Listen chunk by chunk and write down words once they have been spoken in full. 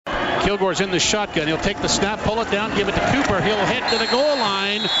Kilgore's in the shotgun. He'll take the snap, pull it down, give it to Cooper. He'll hit to the goal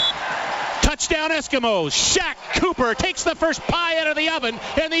line. Touchdown Eskimos. Shaq Cooper takes the first pie out of the oven,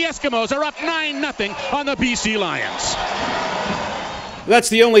 and the Eskimos are up 9-0 on the BC Lions. That's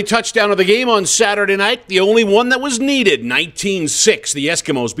the only touchdown of the game on Saturday night, the only one that was needed. 19-6, the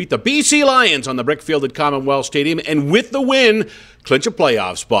Eskimos beat the BC Lions on the brick field at Commonwealth Stadium, and with the win, clinch a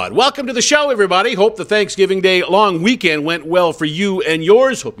playoff spot. Welcome to the show, everybody. Hope the Thanksgiving Day long weekend went well for you and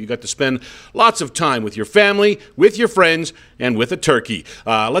yours. Hope you got to spend lots of time with your family, with your friends, and with a turkey.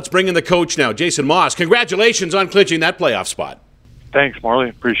 Let's bring in the coach now, Jason Maas. Congratulations on clinching that playoff spot. Thanks, Marley.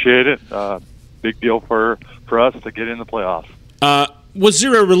 Appreciate it. Big deal for us to get in the playoffs. Was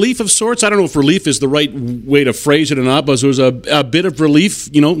there a relief of sorts? I don't know if relief is the right way to phrase it or not, but there was a bit of relief,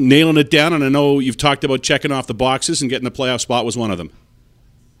 nailing it down. And I know you've talked about checking off the boxes, and getting the playoff spot was one of them.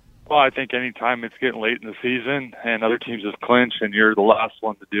 Well, I think anytime it's getting late in the season and other teams have clinched and you're the last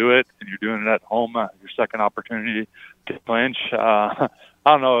one to do it and you're doing it at home, your second opportunity to clinch, I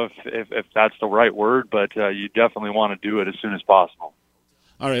don't know if that's the right word, but you definitely want to do it as soon as possible.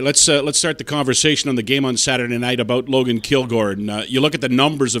 All right, let's start the conversation on the game on Saturday night about Logan Kilgore. And you look at the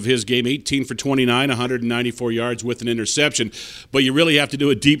numbers of his game, 18 for 29, 194 yards with an interception. But you really have to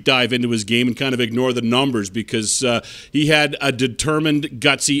do a deep dive into his game and kind of ignore the numbers, because he had a determined,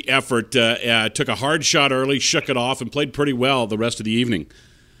 gutsy effort, took a hard shot early, shook it off, and played pretty well the rest of the evening.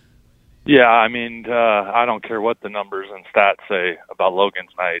 Yeah, I mean, I don't care what the numbers and stats say about Logan's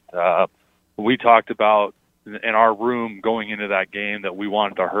night. We talked about in our room going into that game that we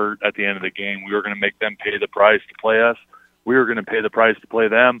wanted to hurt at the end of the game. We were going to make them pay the price to play us. We were going to pay the price to play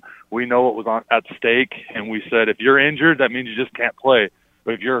them. We know what was at stake, and we said, if you're injured, that means you just can't play.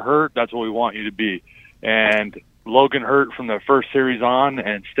 But if you're hurt, that's what we want you to be. And Logan hurt from the first series on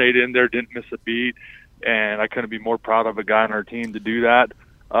and stayed in there, didn't miss a beat, and I couldn't be more proud of a guy on our team to do that.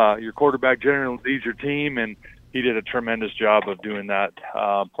 Your quarterback generally leads your team, and he did a tremendous job of doing that,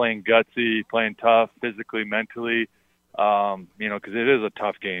 playing gutsy, playing tough, physically, mentally, because it is a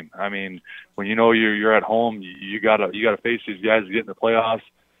tough game. I mean, when you're at home, you gotta face these guys to get in the playoffs.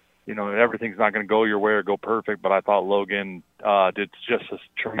 Everything's not going to go your way or go perfect, but I thought Logan did just a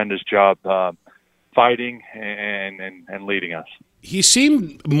tremendous job fighting and leading us. He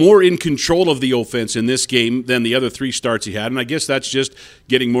seemed more in control of the offense in this game than the other three starts he had, and I guess that's just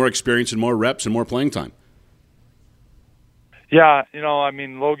getting more experience and more reps and more playing time. Yeah,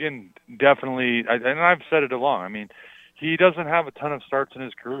 Logan definitely, and I've said it along, he doesn't have a ton of starts in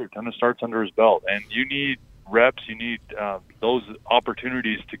his career, a ton of starts under his belt, and you need reps, you need those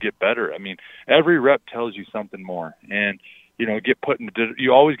opportunities to get better. Every rep tells you something more, and, you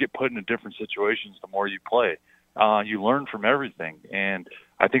always get put into different situations the more you play. You learn from everything, and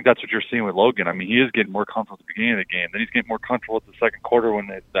I think that's what you're seeing with Logan. He is getting more comfortable at the beginning of the game. Then he's getting more comfortable at the second quarter when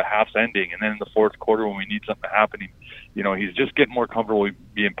the half's ending. And then in the fourth quarter when we need something to happen, he's just getting more comfortable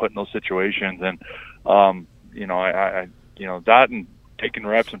being put in those situations. And, that and taking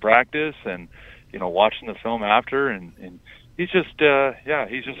reps in practice and, watching the film after. And he's just,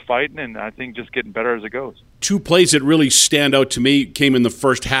 he's just fighting, and I think just getting better as it goes. Two plays that really stand out to me came in the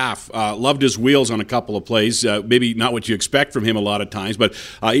first half. Loved his wheels on a couple of plays. Maybe not what you expect from him a lot of times, but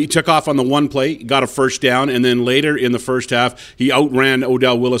he took off on the one play, got a first down, and then later in the first half, he outran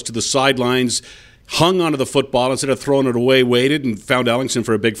Odell Willis to the sidelines, hung onto the football instead of throwing it away, waited, and found Ellingson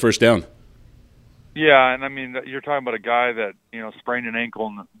for a big first down. Yeah, and you're talking about a guy that, sprained an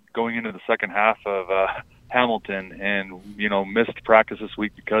ankle going into the second half of Hamilton and, missed practice this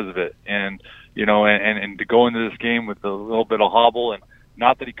week because of it. And, and to go into this game with a little bit of hobble, and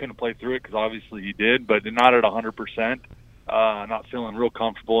not that he couldn't play through it because obviously he did, but not at 100%, not feeling real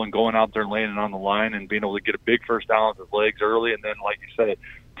comfortable and going out there and laying it on the line and being able to get a big first down with his legs early. And then, like you said,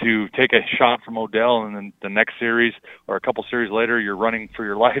 to take a shot from Odell, and then the next series or a couple series later, you're running for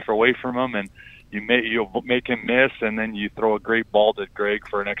your life away from him, and you'll make him miss, and then you throw a great ball to Greg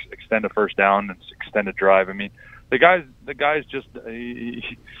for an extended first down and extended drive. The guy's just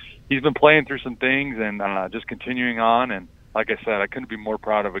he's been playing through some things and just continuing on. And like I said, I couldn't be more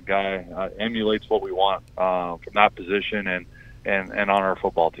proud of a guy. Emulates what we want from that position and on our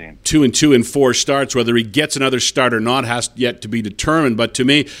football team. 2-2 in 4 starts. Whether he gets another start or not has yet to be determined. But to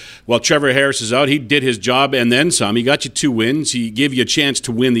me, while Trevor Harris is out, he did his job and then some. He got you 2 wins. He gave you a chance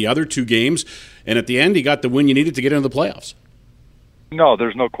to win the other 2 games. And at the end, he got the win you needed to get into the playoffs. No,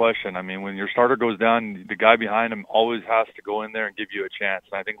 there's no question. When your starter goes down, the guy behind him always has to go in there and give you a chance.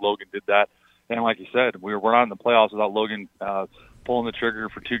 And I think Logan did that. And like you said, we're not in the playoffs without Logan pulling the trigger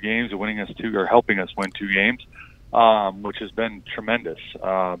for 2 games and winning us 2 or helping us win 2 games. which has been tremendous.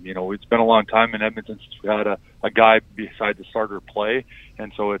 It's been a long time in Edmonton since we had a guy beside the starter play,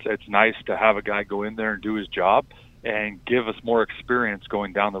 and so it's nice to have a guy go in there and do his job and give us more experience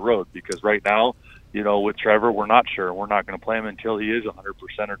going down the road, because right now, with Trevor, we're not sure. We're not going to play him until he is 100%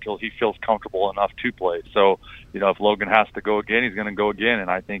 or until he feels comfortable enough to play. So, if Logan has to go again, he's going to go again,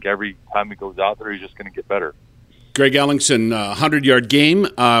 and I think every time he goes out there, he's just going to get better. Greg Ellingson, 100-yard game,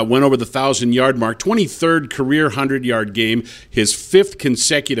 went over the 1,000-yard mark, 23rd career 100-yard game, his 5th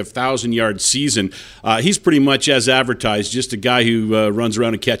consecutive 1,000-yard season. He's pretty much as advertised, just a guy who runs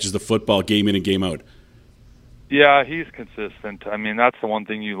around and catches the football game in and game out. Yeah, he's consistent. I mean, that's the one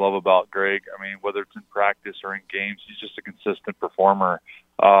thing you love about Greg. I mean, whether it's in practice or in games, he's just a consistent performer.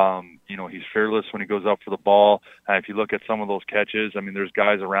 He's fearless when he goes up for the ball. If you look at some of those catches, I mean, there's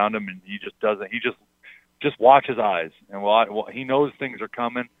guys around him, and he just doesn't. He just watch his eyes, and he knows things are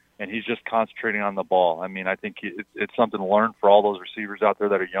coming, and he's just concentrating on the ball. I mean, I think it's something to learn for all those receivers out there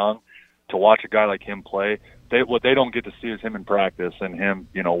that are young, to watch a guy like him play. What they don't get to see is him in practice, and him,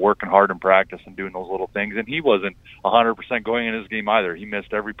 working hard in practice and doing those little things. And he wasn't 100% going in his game either. He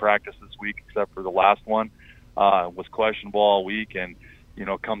missed every practice this week except for the last one. Was questionable all week, and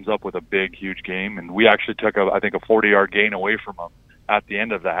comes up with a big, huge game. And we actually took a 40-yard gain away from him at the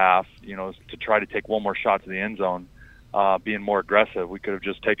end of the half, to try to take one more shot to the end zone, being more aggressive. We could have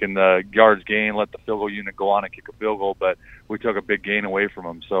just taken the yards gain, let the field goal unit go on and kick a field goal, but we took a big gain away from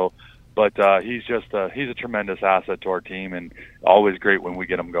him. So, but he's a tremendous asset to our team, and always great when we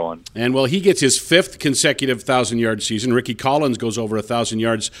get him going. And he gets his 5th consecutive 1,000-yard season. Ricky Collins goes over 1,000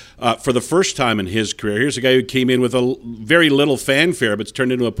 yards for the first time in his career. Here's a guy who came in with a very little fanfare, but it's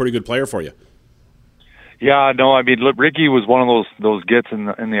turned into a pretty good player for you. Yeah, no, I mean, Ricky was one of those gets in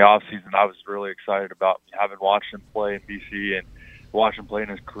the off season. I was really excited about, having watched him play in BC and watched him play in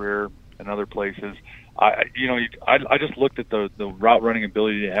his career in other places. I just looked at the route running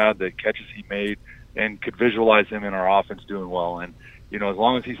ability he had, the catches he made, and could visualize him in our offense doing well. And as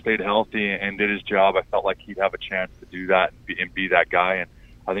long as he stayed healthy and did his job, I felt like he'd have a chance to do that and be that guy. And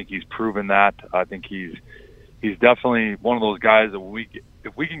I think he's proven that. I think he's definitely one of those guys that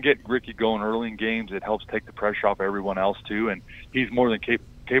if we can get Ricky going early in games, it helps take the pressure off everyone else too. And he's more than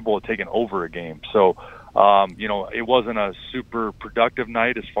capable of taking over a game. So, it wasn't a super productive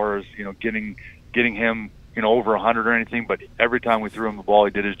night as far as, getting him, over 100 or anything, but every time we threw him the ball,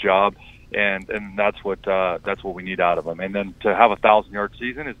 he did his job. And that's what we need out of him. And then to have a 1,000-yard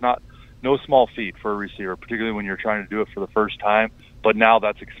season is no small feat for a receiver, particularly when you're trying to do it for the first time. But now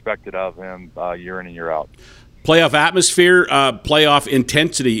that's expected of him year in and year out. Playoff atmosphere, playoff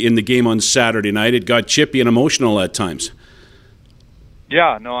intensity in the game on Saturday night. It got chippy and emotional at times.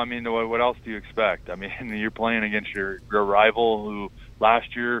 Yeah, no, I mean, what else do you expect? I mean, you're playing against your rival, who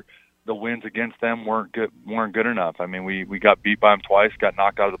last year the wins against them weren't good enough. I mean, we got beat by them twice, got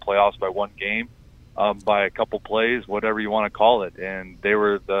knocked out of the playoffs by one game, by a couple plays, whatever you want to call it, and they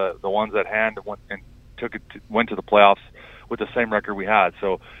were the ones at hand that went to the playoffs with the same record we had.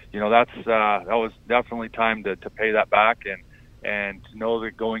 So, that was definitely time to pay that back, and to know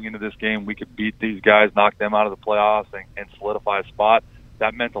that going into this game we could beat these guys, knock them out of the playoffs, and solidify a spot.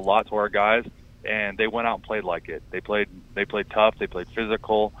 That meant a lot to our guys, and they went out and played like it. They played tough. They played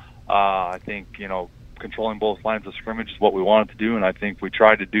physical. I think, controlling both lines of scrimmage is what we wanted to do, and I think we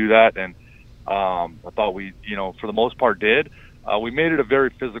tried to do that, and I thought we, for the most part did. We made it a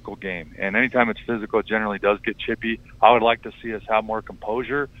very physical game, and anytime it's physical, it generally does get chippy. I would like to see us have more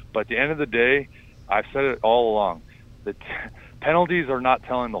composure, but at the end of the day, I've said it all along, the penalties are not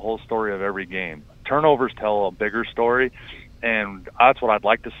telling the whole story of every game. Turnovers tell a bigger story, and that's what I'd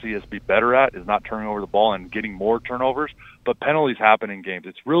like to see us be better at, is not turning over the ball and getting more turnovers. But penalties happen in games.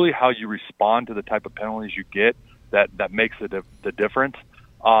 It's really how you respond to the type of penalties you get that makes the difference.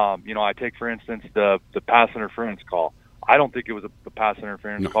 I take, for instance, the pass interference call. I don't think it was a pass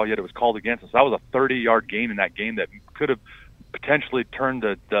interference call, yet it was called against us. That was a 30-yard gain in that game that could have potentially turned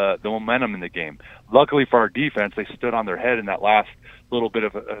the momentum in the game. Luckily for our defense, they stood on their head in that last little bit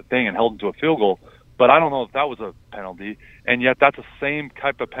of a thing and held them to a field goal. But I don't know if that was a penalty, and yet that's the same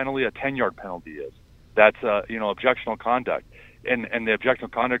type of penalty a 10-yard penalty is. That's objectionable conduct, and the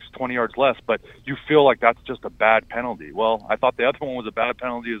objectionable conduct is 20 yards less, but you feel like that's just a bad penalty. Well, I thought the other one was a bad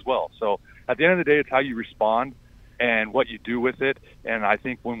penalty as well. So at the end of the day, it's how you respond and what you do with it. And I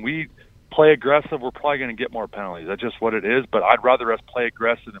think when we play aggressive, we're probably going to get more penalties. That's just what it is. But I'd rather us play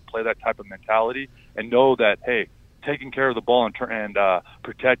aggressive and play that type of mentality and know that, hey, taking care of the ball and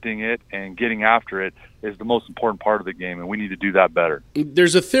protecting it and getting after it is the most important part of the game, and we need to do that better.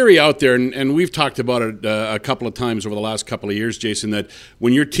 There's a theory out there, and we've talked about it a couple of times over the last couple of years, Jason, that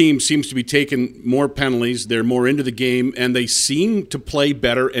when your team seems to be taking more penalties, they're more into the game, and they seem to play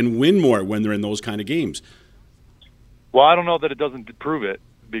better and win more when they're in those kind of games. Well, I don't know that it doesn't prove it,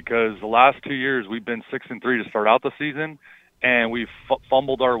 because the last 2 years we've been 6-3 to start out the season, and we've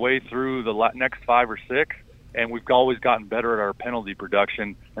fumbled our way through the next 5 or 6. And we've always gotten better at our penalty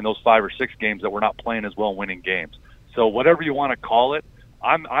production in those 5 or 6 games that we're not playing as well winning games. So whatever you want to call it,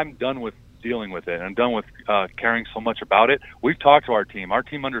 I'm done with dealing with it. I'm done with caring so much about it. We've talked to our team. Our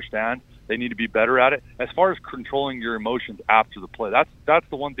team understands they need to be better at it. As far as controlling your emotions after the play, that's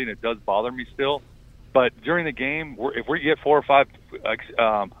the one thing that does bother me still. But during the game, if we get 4 or 5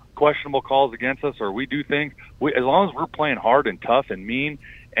 questionable calls against us, or we do things, as long as we're playing hard and tough and mean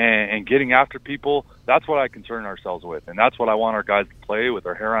and getting after people, that's what I concern ourselves with. And that's what I want our guys to play with,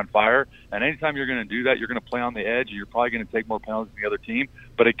 their hair on fire. And anytime you're going to do that, you're going to play on the edge. You're probably going to take more penalties than the other team.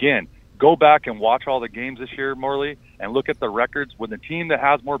 But again, go back and watch all the games this year, Morley, and look at the records. When the team that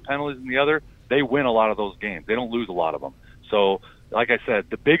has more penalties than the other, they win a lot of those games. They don't lose a lot of them. So, like I said,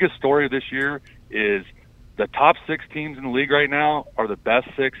 the biggest story of this year is the top 6 teams in the league right now are the best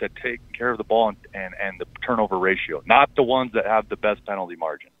 6 at taking care of the ball and the turnover ratio, not the ones that have the best penalty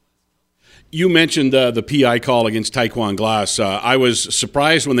margin. You mentioned the PI call against Taekwon Glass. I was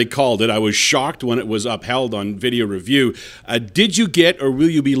surprised when they called it. I was shocked when it was upheld on video review. Did you get, or will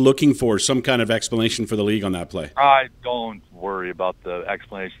you be looking for, some kind of explanation for the league on that play? I don't worry about the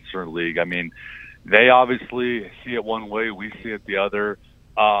explanations for the league. I mean, they obviously see it one way, we see it the other.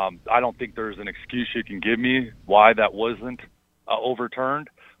 I don't think there's an excuse you can give me why that wasn't overturned.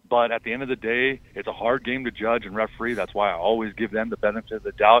 But at the end of the day, it's a hard game to judge and referee. That's why I always give them the benefit of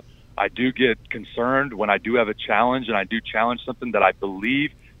the doubt. I do get concerned when I do have a challenge, and I do challenge something that I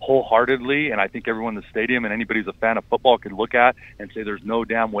believe wholeheartedly, and I think everyone in the stadium and anybody who's a fan of football could look at and say there's no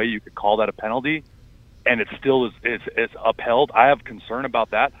damn way you could call that a penalty, and it still is it's upheld. I have concern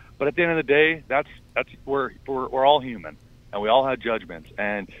about that. But at the end of the day, that's we're all human. And we all have judgments,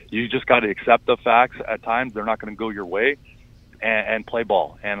 and you just got to accept the facts. At times, they're not going to go your way, and play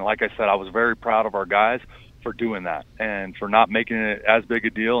ball. And like I said, I was very proud of our guys for doing that and for not making it as big a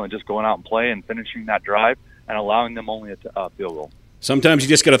deal and just going out and play and finishing that drive and allowing them only a field goal. Sometimes you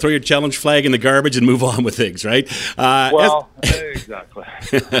just got to throw your challenge flag in the garbage and move on with things, right? Exactly.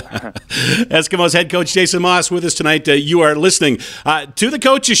 Eskimos head coach Jason Maas with us tonight. You are listening to The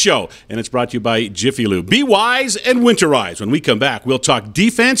Coaches Show, and it's brought to you by Jiffy Lube. Be wise and winterize. When we come back, we'll talk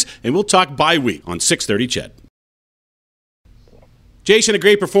defense and we'll talk bye week on 630 CHED. Jason, a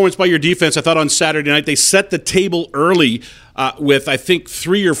great performance by your defense. I thought on Saturday night they set the table early with, I think,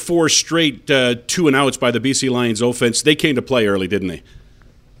 3 or 4 straight 2-and-outs by the BC Lions offense. They came to play early, didn't they?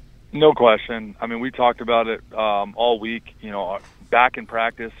 No question. I mean, we talked about it all week. You know, back in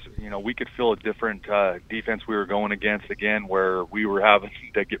practice, you know, we could feel a different defense we were going against again, where we were having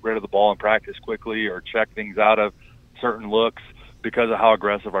to get rid of the ball in practice quickly or check things out of certain looks because of how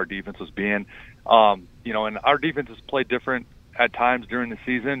aggressive our defense was being. You know, and our defense has played different at times during the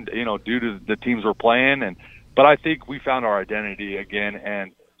season, you know, due to the teams we're playing. But I think we found our identity again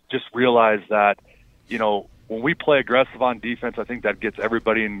and just realized that, you know, when we play aggressive on defense, I think that gets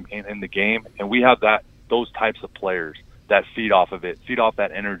everybody in the game. And we have those types of players that feed off of it, feed off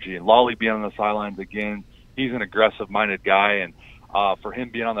that energy. And Lolly being on the sidelines again, he's an aggressive-minded guy. And for him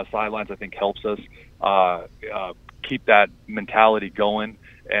being on the sidelines, I think helps us keep that mentality going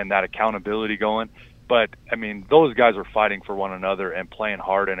and that accountability going. But, I mean, those guys are fighting for one another and playing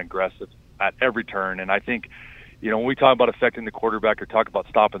hard and aggressive at every turn. And I think, you know, when we talk about affecting the quarterback or talk about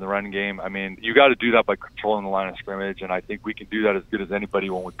stopping the run game, I mean, you got to do that by controlling the line of scrimmage. And I think we can do that as good as anybody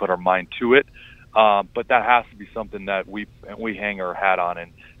when we put our mind to it. But that has to be something that we hang our hat on.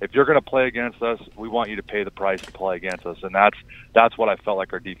 And if you're going to play against us, we want you to pay the price to play against us. And that's what I felt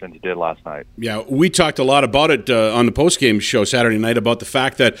like our defense did last night. Yeah, we talked a lot about it on the postgame show Saturday night about the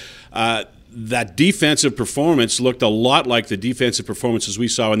fact that that defensive performance looked a lot like the defensive performances we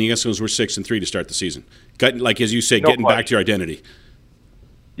saw when the Eskimos were 6-3 to start the season. Like, as you say, getting back to your identity.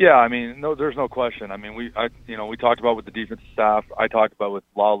 Yeah, I mean, no, there's no question. I mean, we talked about with the defensive staff. I talked about with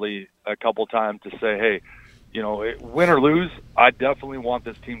Lolly a couple times to say, hey, you know, win or lose, I definitely want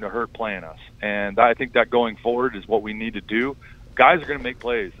this team to hurt playing us. And I think that going forward is what we need to do. Guys are going to make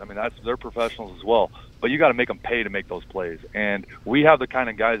plays. I mean, they're professionals as well. But you got to make them pay to make those plays. And we have the kind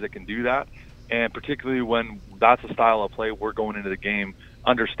of guys that can do that. And particularly when that's a style of play, we're going into the game,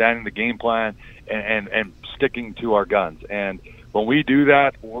 understanding the game plan and sticking to our guns. And when we do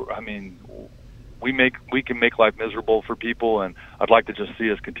that, we can make life miserable for people, and I'd like to just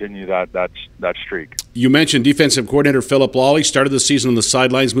see us continue that streak. You mentioned defensive coordinator Philip Lawley started the season on the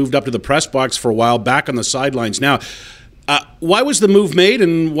sidelines, moved up to the press box for a while, back on the sidelines now. Why was the move made,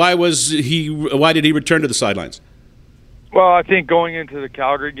 and why did he return to the sidelines? Well, I think going into the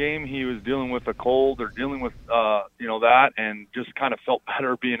Calgary game, he was dealing with a cold or dealing with that, and just kind of felt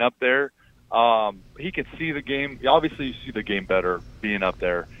better being up there. He could see the game. Obviously, you see the game better being up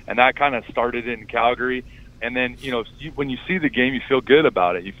there, and that kind of started in Calgary. And then, when you see the game, you feel good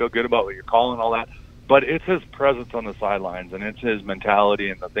about it. You feel good about what you're calling, all that. But it's his presence on the sidelines, and it's his mentality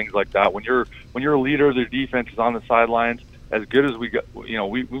and the things like that. When you're a leader, the defense is on the sidelines. As good as we got,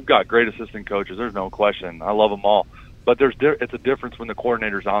 we've got great assistant coaches. There's no question. I love them all. But it's a difference when the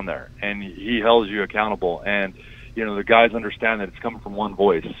coordinator's on there, and he holds you accountable. And the guys understand that it's coming from one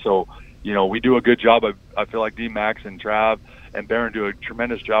voice. So we do a good job. I feel like D-Max and Trav and Barron do a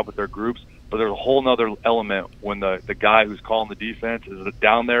tremendous job with their groups. But there's a whole nother element when the guy who's calling the defense is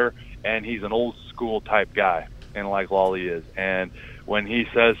down there, and he's an old school type guy, and like Lawley is. And when he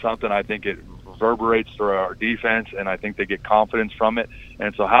says something, I think it reverberates through our defense, and I think they get confidence from it.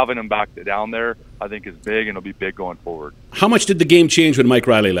 And so having him back down there, I think is big, and it'll be big going forward. How much did the game change when Mike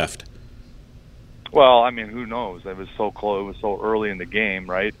Riley left? Well, I mean, who knows? It was so close. It was so early in the game,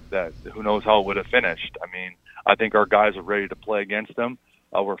 right, that who knows how it would have finished. I mean, I think our guys are ready to play against them.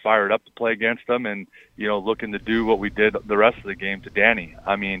 We're fired up to play against them, and looking to do what we did the rest of the game to Danny.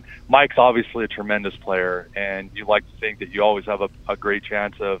 I mean, Mike's obviously a tremendous player, and you like to think that you always have a great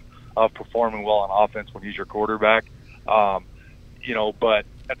chance of performing well on offense when he's your quarterback. But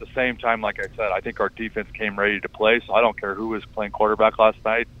at the same time, like I said, I think our defense came ready to play. So I don't care who was playing quarterback last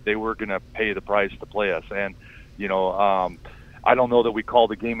night; they were going to pay the price to play us. And I don't know that we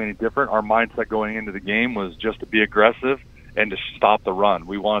called the game any different. Our mindset going into the game was just to be aggressive and to stop the run.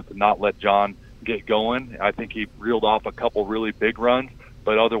 We wanted to not let John get going. I think he reeled off a couple really big runs,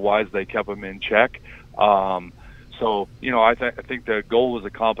 but otherwise they kept him in check. So, I think the goal was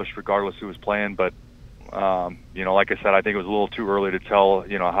accomplished regardless who was playing. But, like I said, I think it was a little too early to tell,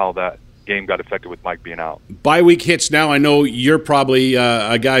 how that game got affected with Mike being out. Bye week hits now. I know you're probably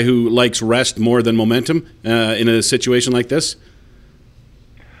a guy who likes rest more than momentum in a situation like this.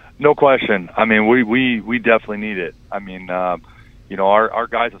 No question. I mean, we definitely need it. I mean, our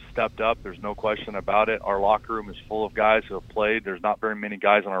guys have stepped up. There's no question about it. Our locker room is full of guys who have played. There's not very many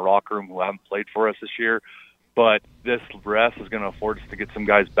guys in our locker room who haven't played for us this year. But this rest is going to afford us to get some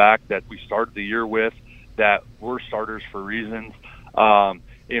guys back that we started the year with, that were starters for reasons. And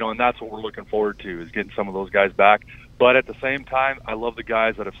that's what we're looking forward to, is getting some of those guys back. But at the same time, I love the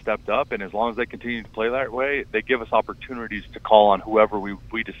guys that have stepped up, and as long as they continue to play that way, they give us opportunities to call on whoever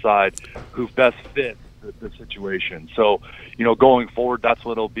we decide who best fits the situation. So, going forward, that's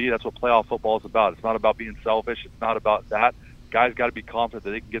what it'll be. That's what playoff football is about. It's not about being selfish. It's not about that. Guys got to be confident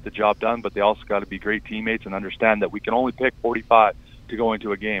that they can get the job done, but they also got to be great teammates and understand that we can only pick 45 to go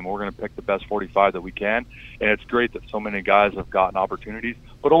into a game. We're going to pick the best 45 that we can, and it's great that so many guys have gotten opportunities.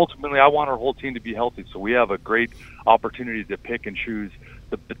 But ultimately, I want our whole team to be healthy, so we have a great opportunity to pick and choose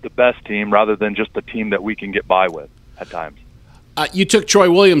the best team rather than just the team that we can get by with at times. You took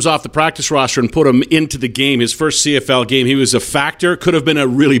Troy Williams off the practice roster and put him into the game, his first CFL game. He was a factor, could have been a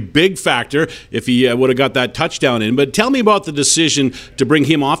really big factor if he would have got that touchdown in. But tell me about the decision to bring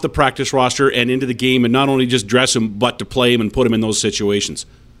him off the practice roster and into the game, and not only just dress him, but to play him and put him in those situations.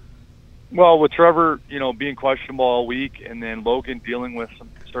 Well, with Trevor, being questionable all week, and then Logan dealing with some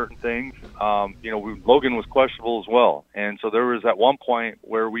certain things, Logan was questionable as well. And so there was at one point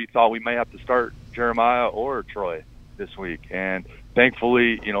where we thought we may have to start Jeremiah or Troy this week, and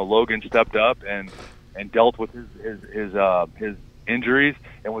thankfully, Logan stepped up and dealt with his injuries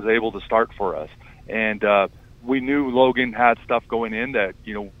and was able to start for us. And we knew Logan had stuff going in that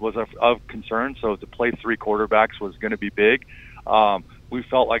was of concern. So to play three quarterbacks was going to be big. We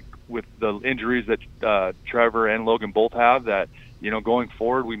felt like with the injuries that Trevor and Logan both have, that going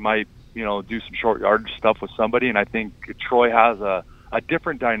forward we might do some short yardage stuff with somebody. And I think Troy has a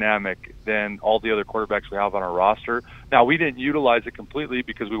different dynamic than all the other quarterbacks we have on our roster. Now, we didn't utilize it completely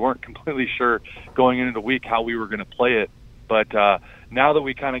because we weren't completely sure going into the week how we were going to play it. But now that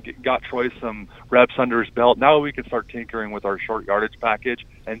we kind of got Troy some reps under his belt, now we can start tinkering with our short yardage package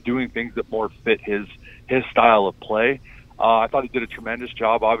and doing things that more fit his style of play. I thought he did a tremendous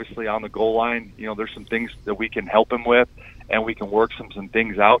job, obviously, on the goal line. There's some things that we can help him with, and we can work some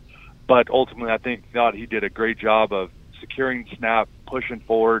things out. But ultimately, I thought he did a great job of securing the snap, pushing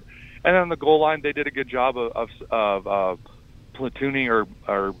forward. And then on the goal line, they did a good job of platooning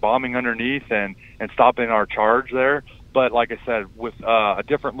or bombing underneath and stopping our charge there. But like I said, with a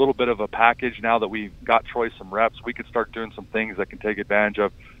different little bit of a package now that we've got Troy some reps, we could start doing some things that can take advantage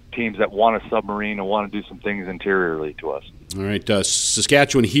of teams that want a submarine and want to do some things interiorly to us. All right,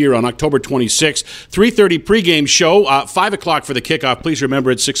 Saskatchewan here on October 26th, 3:30 pregame show, 5 o'clock for the kickoff. Please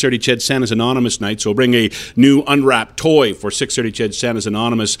remember it's 6:30 Ched Santa's Anonymous night, so bring a new unwrapped toy for 6:30 Ched Santa's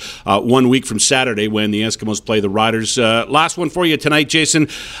Anonymous 1 week from Saturday when the Eskimos play the Riders. Last one for you tonight, Jason.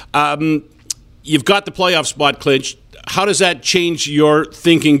 You've got the playoff spot clinched. How does that change your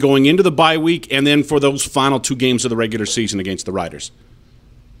thinking going into the bye week and then for those final 2 games of the regular season against the Riders?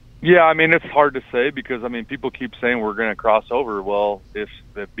 Yeah, I mean, it's hard to say because, I mean, people keep saying we're going to cross over. Well, if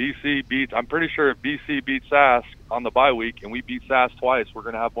BC beats – I'm pretty sure if BC beats Sask on the bye week and we beat Sask twice, we're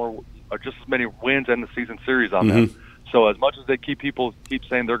going to have more or just as many wins in the season series on them. So as much as they keep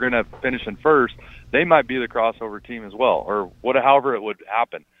saying they're going to finish in first, they might be the crossover team as well, or however it would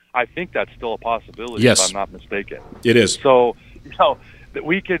happen. I think that's still a possibility, yes, if I'm not mistaken. It is. So,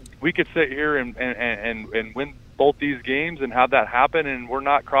 we could sit here and win both these games and have that happen, and we're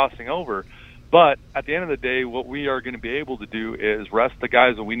not crossing over. But at the end of the day, what we are going to be able to do is rest the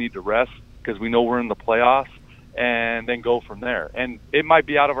guys that we need to rest because we know we're in the playoffs, and then go from there. And it might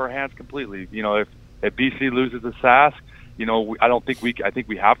be out of our hands completely. If BC loses to Sask, I think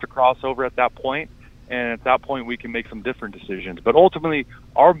we have to cross over at that point. And at that point, we can make some different decisions. But ultimately,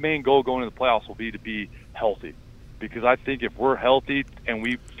 our main goal going to the playoffs will be to be healthy. Because I think if we're healthy and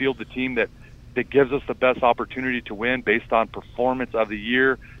we field the team that gives us the best opportunity to win based on performance of the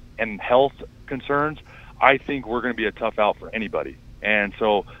year and health concerns, I think we're going to be a tough out for anybody. And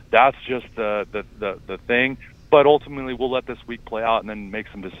so that's just the thing. But ultimately, we'll let this week play out and then make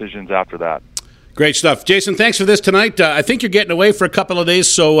some decisions after that. Great stuff. Jason, thanks for this tonight. I think you're getting away for a couple of days,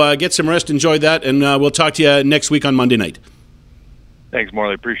 so get some rest, enjoy that, and we'll talk to you next week on Monday night. Thanks,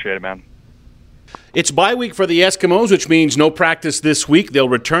 Morley. Appreciate it, man. It's bye week for the Eskimos, which means no practice this week. They'll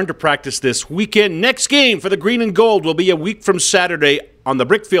return to practice this weekend. Next game for the Green and Gold will be a week from Saturday on the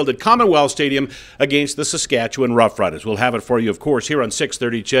Brickfield at Commonwealth Stadium against the Saskatchewan Roughriders. We'll have it for you, of course, here on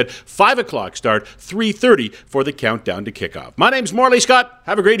 6:30 Ched. 5 o'clock start, 3:30 for the countdown to kickoff. My name's Morley Scott.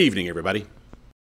 Have a great evening, everybody.